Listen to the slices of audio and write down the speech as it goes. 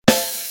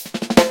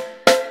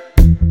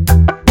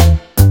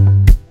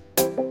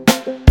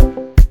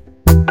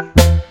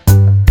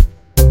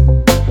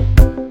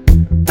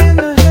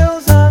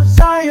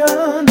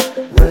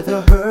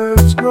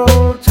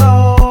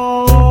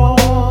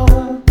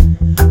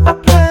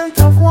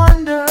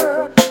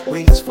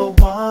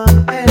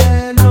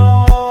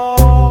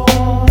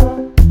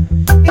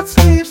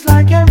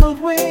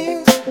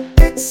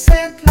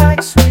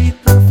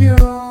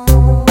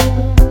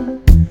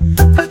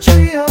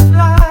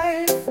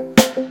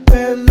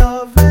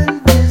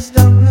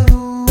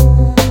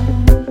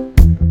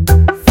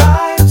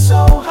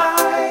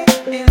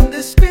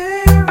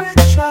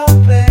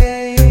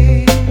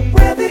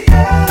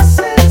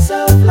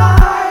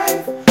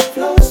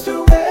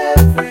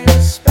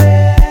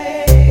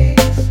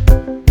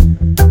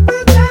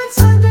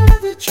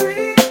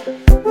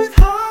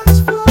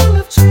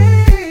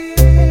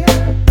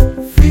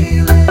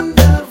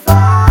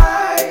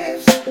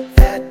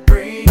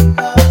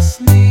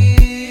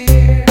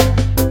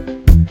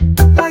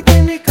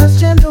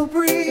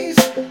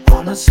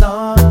a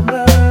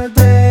summer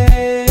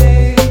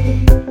day,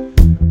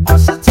 or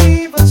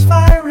Sativa's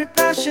fiery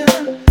passion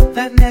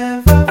that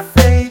never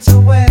fades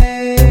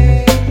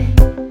away.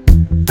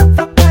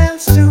 The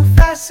plant's two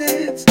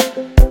facets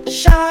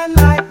shine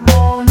like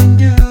morning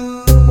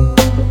dew,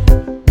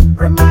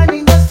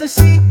 reminding us to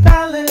seek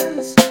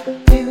balance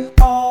in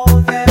all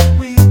that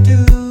we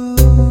do.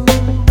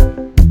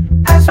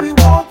 As we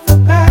walk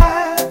the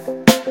path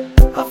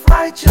of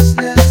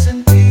righteousness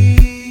and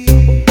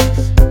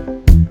peace,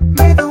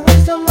 may the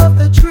wisdom of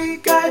the tree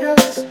guide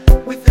us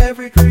with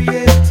every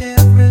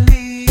creative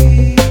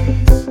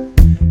release.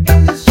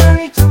 In this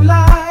journey to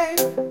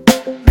life,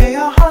 may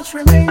our hearts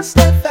remain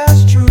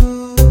steadfast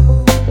true,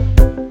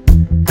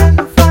 and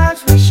the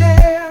vibes we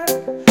share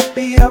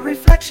be a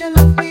reflection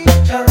of me,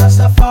 the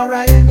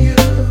rastafari and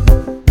you.